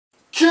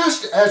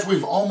just as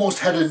we've almost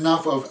had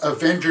enough of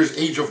Avengers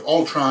Age of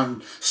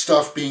Ultron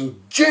stuff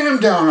being jammed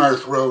down our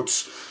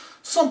throats,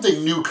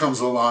 something new comes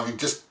along and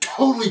just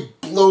totally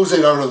blows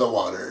it out of the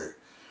water.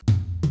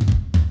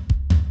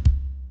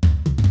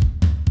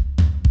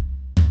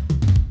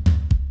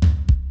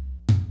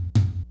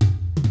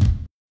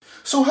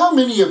 So how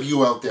many of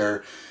you out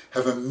there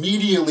have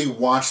immediately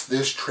watched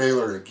this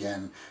trailer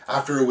again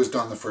after it was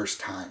done the first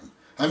time?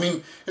 I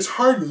mean, it's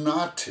hard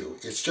not to.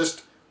 It's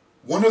just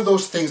one of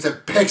those things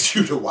that begs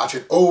you to watch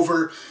it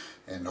over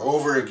and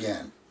over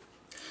again.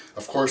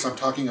 Of course, I'm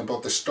talking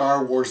about the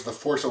Star Wars The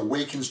Force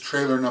Awakens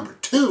trailer number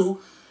 2,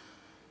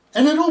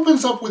 and it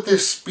opens up with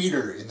this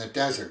speeder in the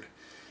desert,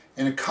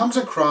 and it comes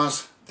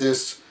across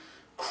this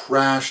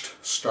crashed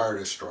Star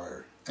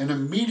Destroyer. And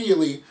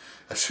immediately,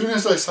 as soon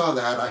as I saw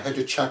that, I had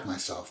to check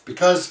myself,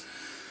 because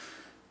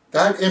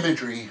that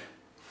imagery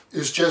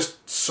is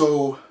just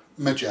so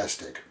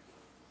majestic.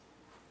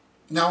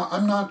 Now,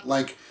 I'm not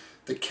like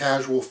the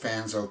casual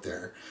fans out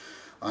there.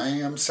 I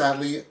am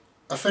sadly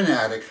a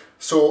fanatic,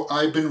 so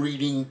I've been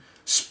reading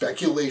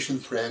speculation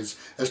threads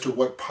as to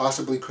what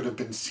possibly could have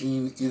been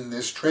seen in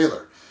this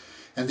trailer.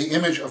 And the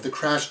image of the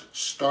crashed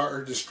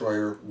Star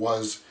Destroyer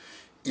was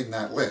in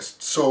that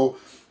list. So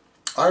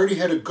I already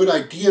had a good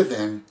idea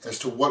then as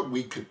to what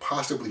we could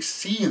possibly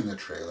see in the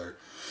trailer,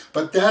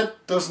 but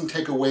that doesn't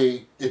take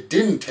away, it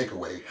didn't take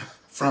away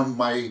from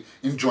my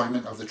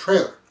enjoyment of the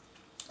trailer.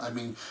 I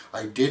mean,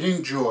 I did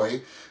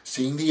enjoy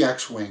seeing the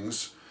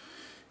X-Wings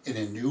in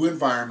a new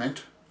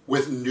environment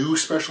with new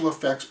special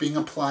effects being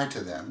applied to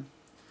them.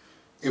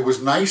 It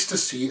was nice to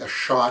see a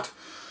shot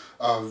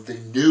of the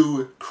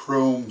new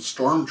Chrome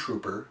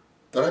Stormtrooper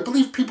that I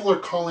believe people are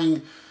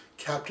calling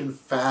Captain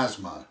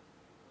Phasma,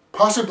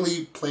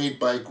 possibly played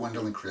by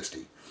Gwendolyn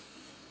Christie.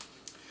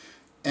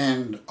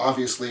 And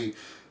obviously,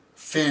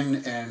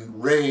 Finn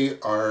and Rey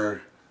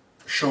are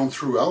shown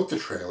throughout the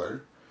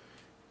trailer.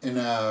 In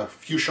a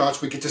few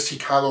shots we get to see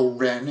Kylo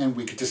Ren and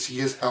we get to see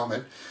his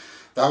helmet.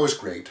 That was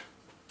great.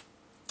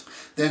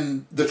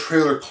 Then the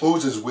trailer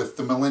closes with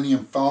the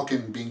Millennium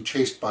Falcon being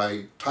chased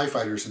by TIE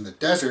fighters in the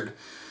desert.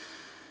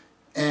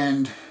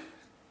 And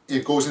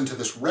it goes into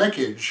this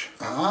wreckage.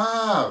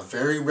 Ah,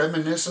 very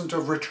reminiscent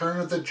of Return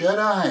of the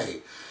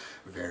Jedi.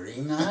 Very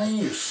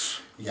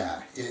nice.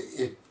 Yeah,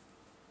 it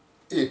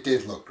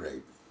did look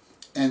great.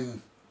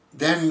 And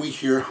then we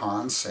hear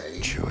Han say,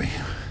 "Chewie,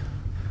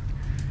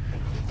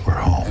 we're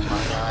home." And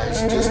my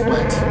eyes just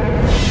went,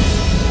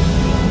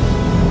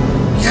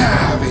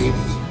 yeah, baby.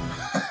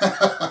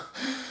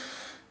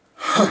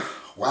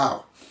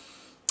 Wow.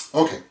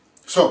 Okay,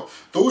 so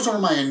those are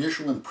my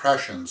initial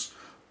impressions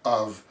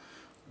of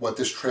what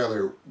this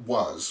trailer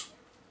was.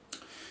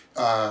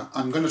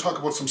 I'm going to talk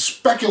about some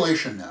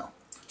speculation now.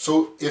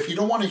 So if you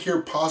don't want to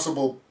hear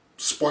possible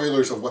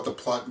spoilers of what the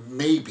plot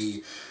may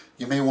be,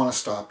 you may want to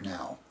stop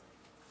now.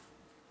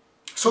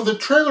 So the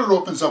trailer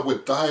opens up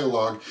with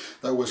dialogue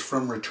that was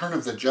from Return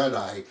of the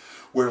Jedi,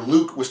 where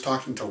Luke was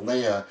talking to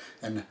Leia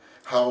and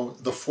how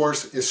the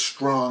Force is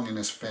strong in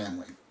his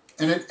family.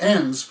 And it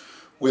ends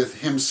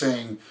with him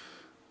saying,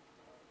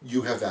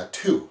 "You have that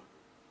too."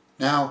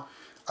 Now,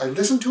 I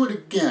listened to it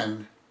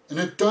again, and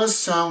it does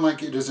sound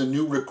like it is a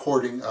new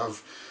recording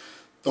of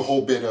the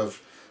whole bit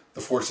of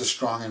the Force is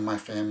strong in my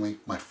family.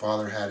 My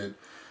father had it,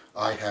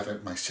 I have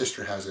it, my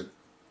sister has it.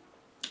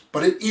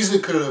 But it easily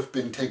could have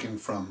been taken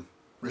from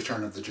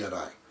Return of the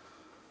Jedi.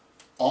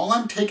 All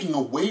I'm taking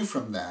away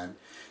from that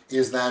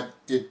is that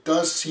it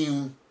does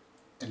seem,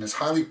 and is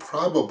highly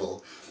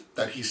probable,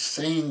 that he's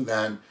saying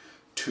that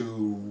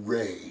to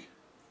Rey,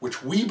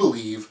 which we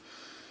believe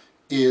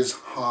is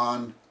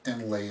Han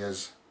and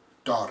Leia's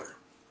daughter.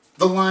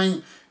 The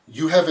line,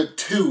 "You have it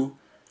too,"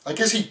 I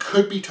guess he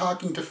could be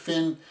talking to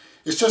Finn.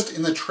 It's just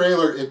in the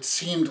trailer it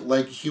seemed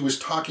like he was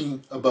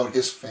talking about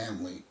his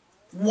family.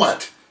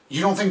 What?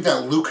 You don't think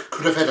that Luke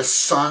could have had a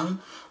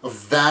son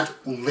of that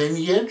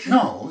lineage?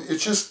 No,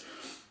 it's just,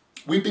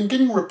 we've been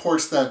getting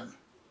reports that,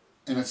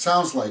 and it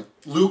sounds like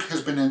Luke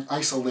has been in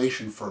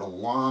isolation for a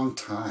long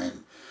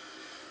time.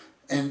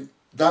 And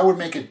that would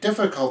make it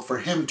difficult for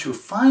him to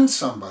find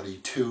somebody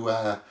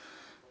to,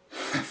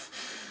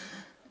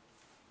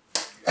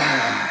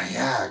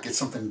 get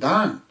something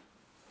done.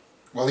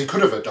 Well, he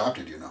could have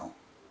adopted, you know.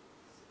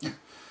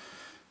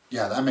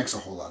 Yeah, that makes a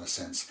whole lot of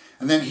sense.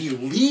 And then he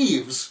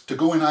leaves to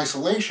go in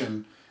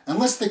isolation and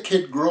lets the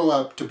kid grow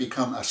up to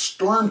become a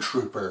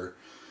stormtrooper.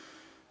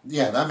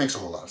 Yeah, that makes a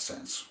whole lot of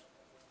sense.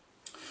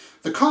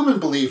 The common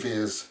belief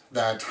is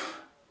that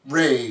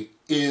Rey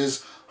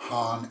is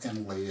Han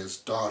and Leia's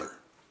daughter.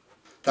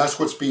 That's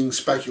what's being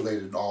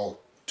speculated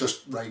all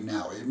just right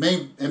now. It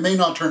may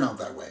not turn out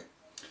that way.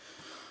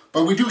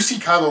 But we do see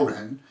Kylo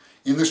Ren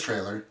in this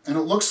trailer, and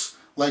it looks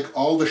like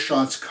all the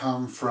shots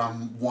come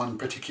from one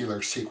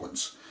particular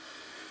sequence.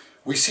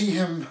 We see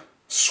him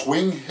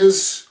swing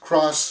his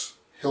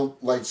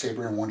cross-hilt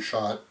lightsaber in one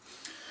shot.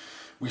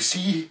 We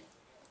see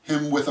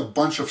him with a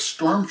bunch of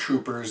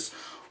stormtroopers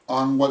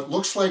on what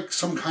looks like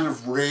some kind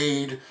of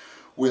raid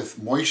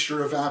with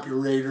moisture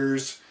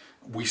evaporators.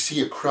 We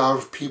see a crowd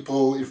of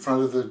people in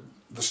front of the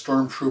the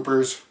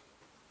stormtroopers.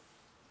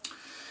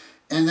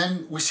 And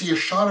then we see a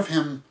shot of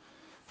him,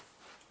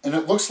 and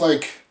it looks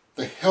like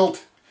the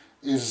hilt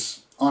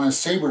is on his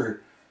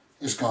saber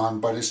is gone,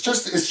 but it's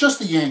just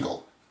the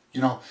angle.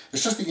 You know,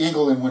 it's just the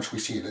angle in which we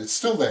see it. It's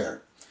still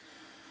there.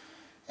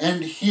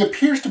 And he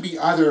appears to be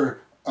either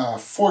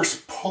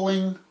force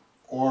pulling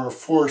or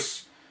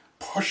force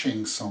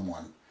pushing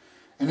someone.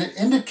 And it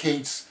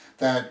indicates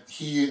that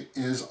he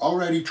is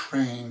already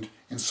trained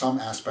in some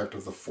aspect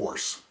of the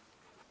Force.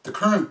 The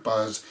current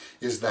buzz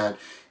is that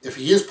if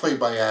he is played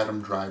by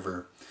Adam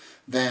Driver,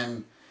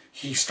 then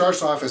he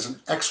starts off as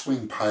an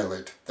X-Wing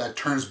pilot that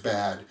turns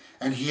bad,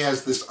 and he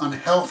has this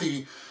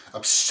unhealthy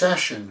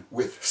obsession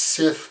with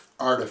Sith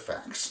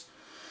artifacts,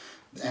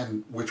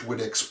 and which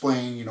would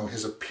explain, you know,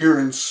 his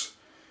appearance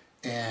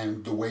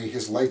and the way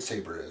his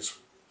lightsaber is.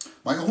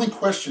 My only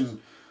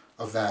question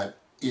of that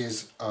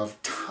is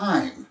of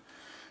time,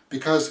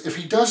 because if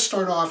he does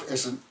start off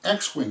as an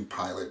X-Wing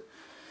pilot,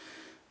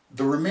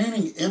 the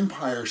remaining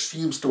Empire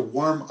seems to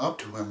warm up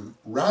to him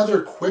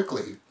rather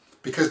quickly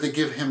because they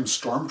give him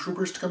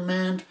stormtroopers to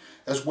command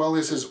as well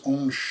as his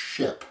own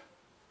ship.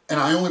 And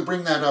I only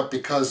bring that up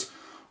because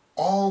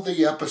all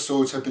the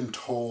episodes have been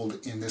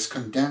told in this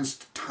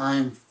condensed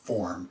time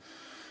form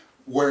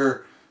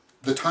where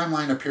the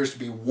timeline appears to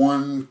be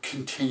one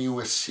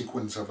continuous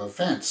sequence of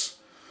events,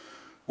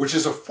 which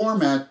is a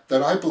format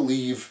that I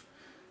believe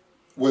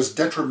was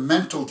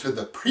detrimental to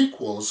the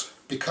prequels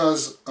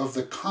because of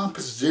the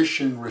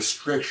composition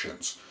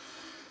restrictions.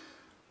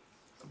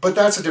 But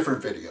that's a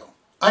different video.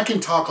 I can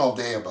talk all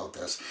day about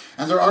this,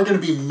 and there are going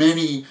to be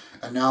many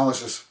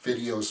analysis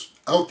videos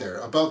out there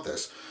about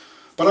this.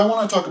 But I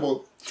want to talk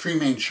about three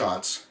main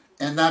shots,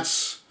 and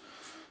that's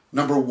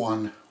number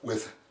one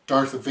with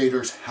Darth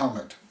Vader's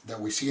helmet that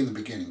we see in the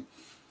beginning.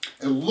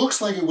 It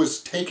looks like it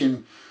was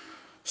taken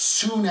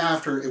soon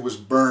after it was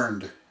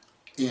burned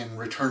in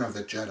Return of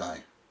the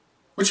Jedi.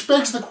 Which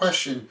begs the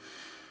question,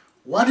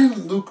 why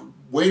didn't Luke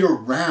wait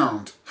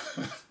around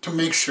to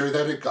make sure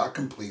that it got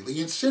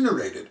completely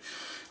incinerated?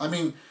 I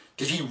mean,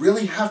 did he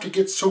really have to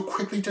get so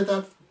quickly to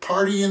that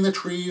party in the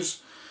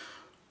trees?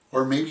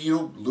 Or maybe, you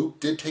know, Luke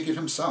did take it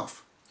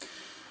himself.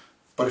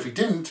 But if he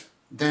didn't,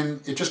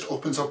 then it just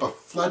opens up a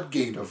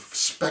floodgate of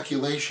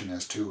speculation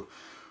as to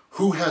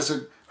who has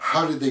it,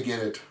 how did they get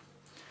it,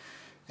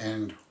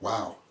 and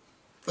wow.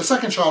 The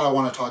second shot I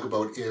want to talk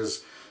about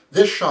is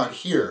this shot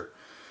here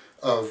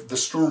of the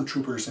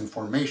stormtroopers in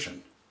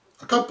formation.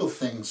 A couple of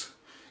things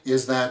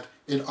is that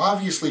it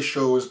obviously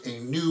shows a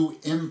new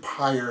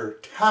Empire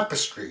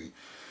tapestry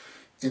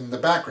in the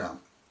background.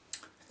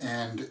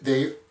 And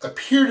they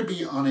appear to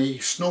be on a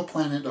snow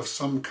planet of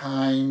some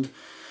kind,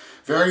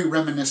 very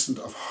reminiscent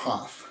of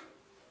Hoth.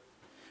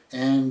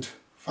 And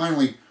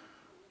finally,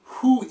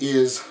 who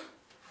is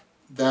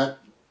that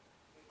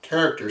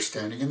character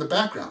standing in the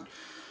background?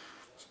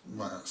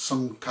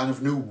 Some kind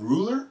of new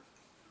ruler?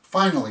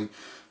 Finally,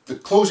 the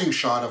closing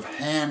shot of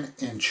Han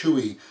and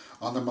Chewie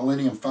on the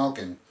Millennium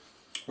Falcon,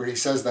 where he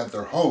says that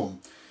they're home,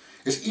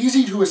 is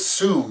easy to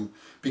assume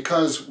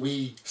because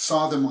we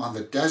saw them on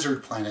the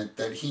desert planet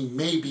that he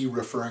may be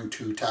referring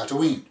to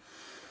Tatooine.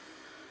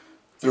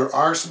 There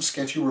are some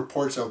sketchy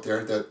reports out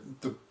there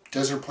that the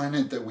desert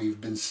planet that we've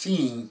been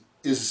seeing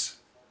is,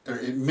 or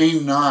it may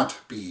not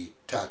be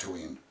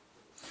Tatooine.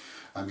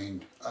 I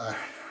mean,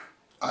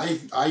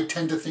 I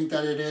tend to think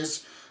that it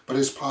is, but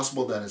it's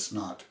possible that it's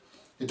not.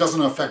 It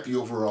doesn't affect the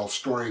overall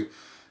story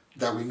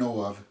that we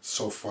know of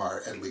so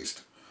far, at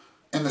least.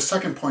 And the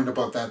second point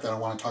about that I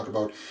want to talk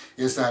about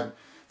is that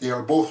they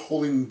are both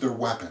holding their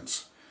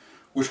weapons,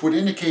 which would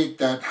indicate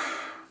that,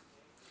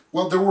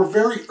 well, there were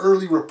very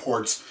early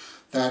reports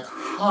that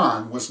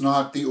Han was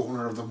not the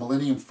owner of the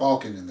Millennium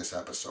Falcon in this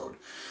episode.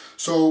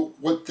 So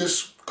what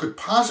this could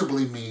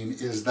possibly mean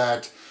is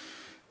that,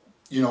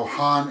 you know,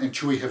 Han and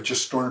Chewie have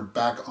just stormed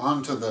back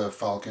onto the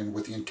Falcon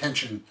with the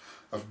intention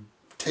of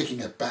taking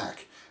it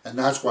back. And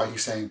that's why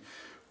he's saying,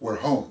 we're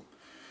home.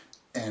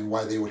 And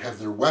why they would have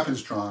their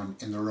weapons drawn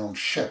in their own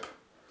ship.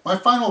 My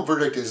final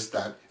verdict is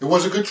that it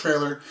was a good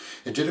trailer.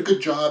 It did a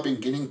good job in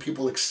getting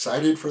people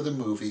excited for the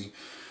movie.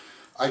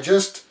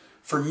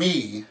 For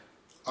me,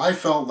 I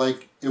felt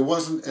like it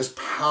wasn't as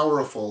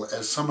powerful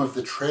as some of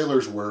the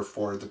trailers were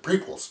for the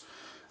prequels.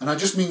 And I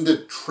just mean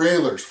the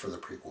trailers for the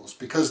prequels,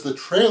 because the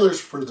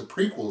trailers for the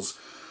prequels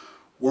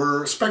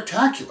were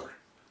spectacular.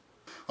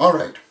 All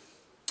right.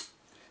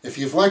 If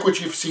you've liked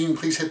what you've seen,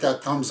 please hit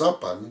that thumbs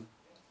up button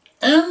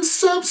and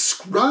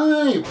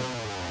subscribe.